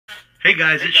Hey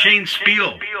guys, it's Shane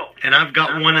Spiel, and I've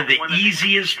got one of the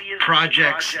easiest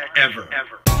projects ever.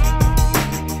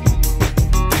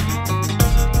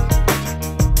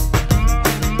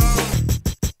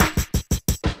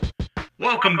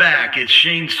 Welcome back, it's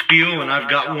Shane Spiel, and I've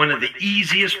got one of the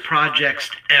easiest projects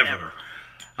ever.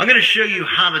 I'm going to show you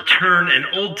how to turn an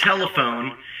old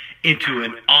telephone into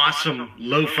an awesome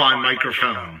lo-fi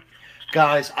microphone.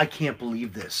 Guys, I can't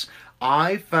believe this.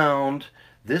 I found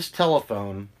this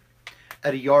telephone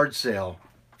at a yard sale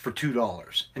for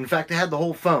 $2. In fact, I had the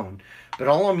whole phone, but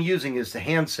all I'm using is the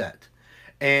handset.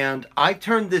 And I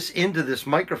turned this into this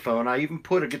microphone. I even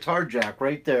put a guitar jack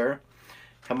right there.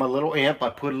 Have my little amp. I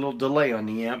put a little delay on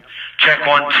the amp. Check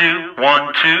 1 2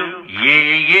 1 2.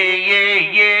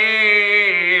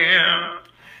 Yeah.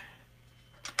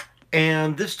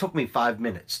 And this took me 5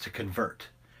 minutes to convert.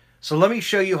 So let me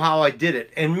show you how I did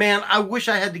it. And man, I wish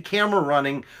I had the camera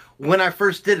running when I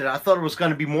first did it. I thought it was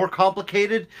going to be more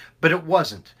complicated, but it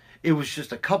wasn't. It was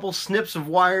just a couple snips of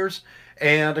wires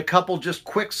and a couple just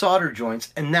quick solder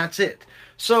joints, and that's it.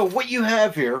 So what you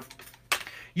have here,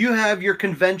 you have your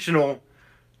conventional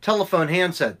telephone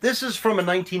handset. This is from a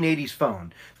 1980s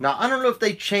phone. Now, I don't know if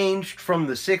they changed from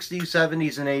the 60s,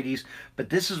 70s, and 80s, but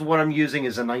this is what I'm using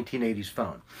as a 1980s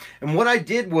phone. And what I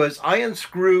did was I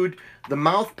unscrewed the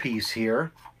mouthpiece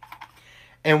here,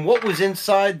 and what was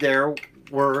inside there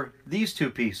were these two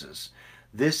pieces.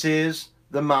 This is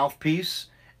the mouthpiece,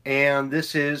 and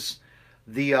this is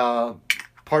the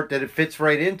part that it fits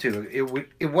right into.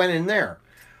 It went in there.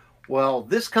 Well,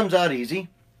 this comes out easy.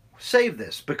 Save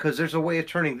this, because there's a way of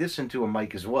turning this into a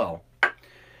mic as well.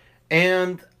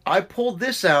 And I pulled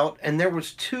this out, and there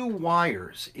was two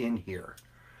wires in here.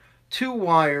 Two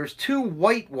wires, two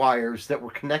white wires that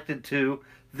were connected to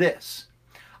this.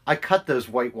 I cut those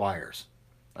white wires.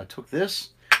 I took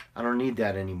this. I don't need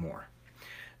that anymore.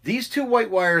 These two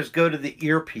white wires go to the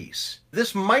earpiece.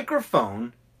 This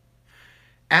microphone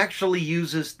actually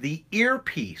uses the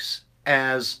earpiece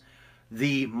as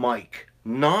the mic,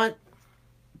 not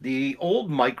the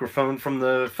old microphone from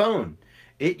the phone.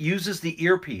 It uses the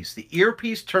earpiece. The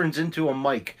earpiece turns into a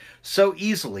mic so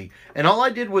easily. And all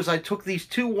I did was I took these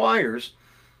two wires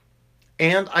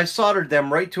and I soldered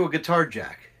them right to a guitar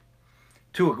jack.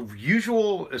 To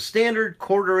a standard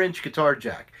 1/4-inch guitar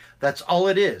jack. That's all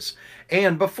it is.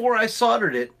 And before I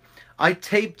soldered it, I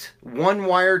taped one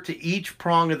wire to each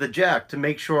prong of the jack to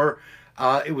make sure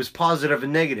it was positive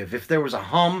and negative. If there was a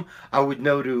hum, I would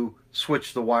know to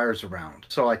switch the wires around.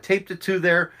 So I taped it to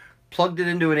there, plugged it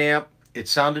into an amp. It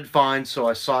sounded fine, so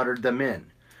I soldered them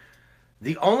in.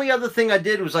 The only other thing I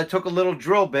did was I took a little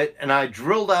drill bit and I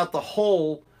drilled out the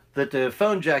hole that the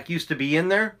phone jack used to be in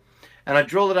there. And I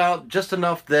drilled it out just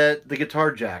enough that the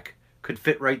guitar jack could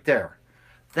fit right there.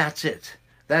 That's it.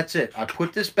 That's it. I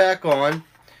put this back on.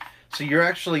 So you're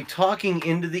actually talking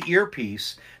into the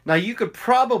earpiece. Now you could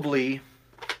probably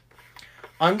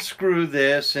unscrew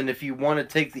this, and if you want to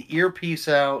take the earpiece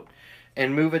out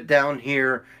and move it down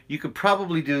here, you could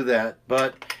probably do that.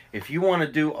 But if you want to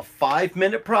do a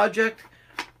 5-minute project,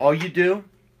 all you do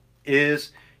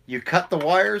is you cut the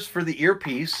wires for the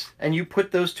earpiece and you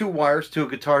put those two wires to a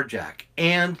guitar jack,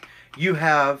 and you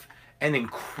have an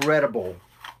incredible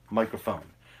microphone.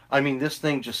 I mean, this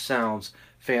thing just sounds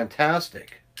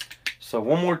fantastic. So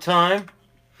one more time.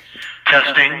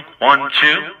 Testing 1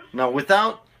 2. Now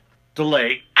without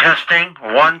delay. Testing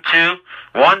 1 2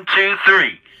 1 2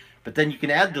 3. But then you can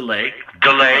add delay.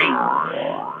 Delay.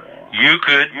 You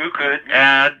could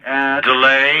add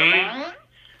delay.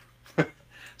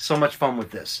 So much fun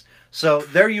with this. So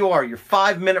there you are, your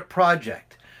 5-minute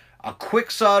project. A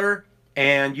quick solder,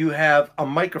 and you have a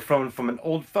microphone from an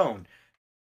old phone.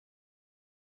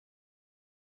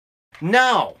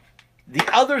 Now, the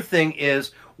other thing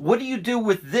is, what do you do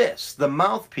with this, the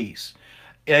mouthpiece?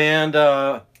 And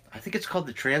I think it's called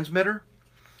the transmitter.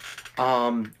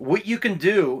 What you can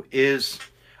do is,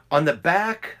 on the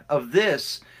back of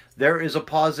this, there is a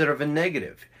positive and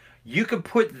negative. You can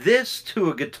put this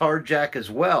to a guitar jack as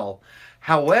well.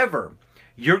 However,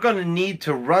 you're going to need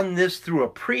to run this through a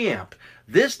preamp.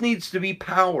 This needs to be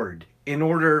powered in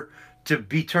order to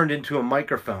be turned into a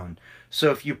microphone. So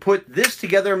if you put this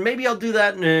together, maybe I'll do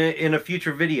that in a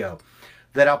future video,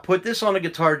 that I'll put this on a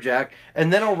guitar jack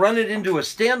and then I'll run it into a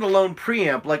standalone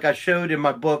preamp like I showed in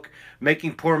my book,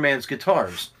 Making Poor Man's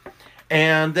Guitars.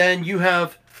 And then you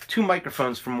have two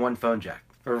microphones from one phone jack,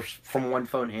 or from one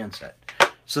phone handset.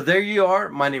 So there you are.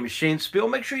 My name is Shane Spiel.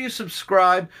 Make sure you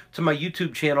subscribe to my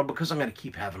YouTube channel because I'm going to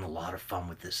keep having a lot of fun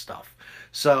with this stuff.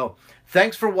 So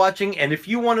thanks for watching. And if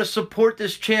you want to support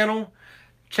this channel,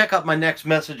 check out my next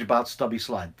message about Stubby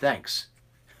Slide. Thanks.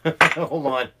 Hold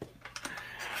on.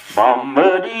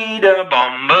 Bum-ba-dee-da,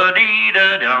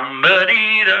 bum-ba-dee-da,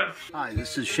 dum-ba-dee-da. Hi,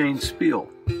 this is Shane Spiel.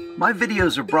 My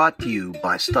videos are brought to you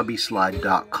by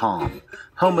StubbySlide.com,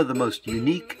 home of the most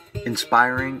unique,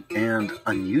 inspiring, and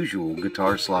unusual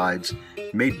guitar slides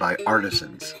made by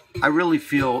artisans. I really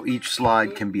feel each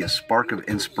slide can be a spark of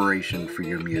inspiration for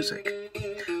your music.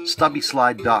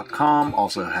 StubbySlide.com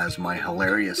also has my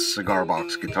hilarious cigar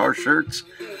box guitar shirts,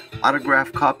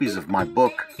 autographed copies of my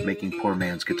book, Making Poor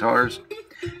Man's Guitars,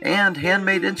 and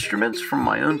handmade instruments from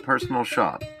my own personal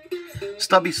shop.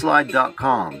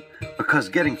 StubbySlide.com, because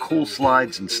getting cool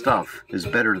slides and stuff is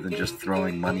better than just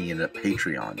throwing money in at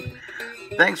Patreon.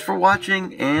 Thanks for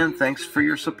watching, and thanks for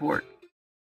your support.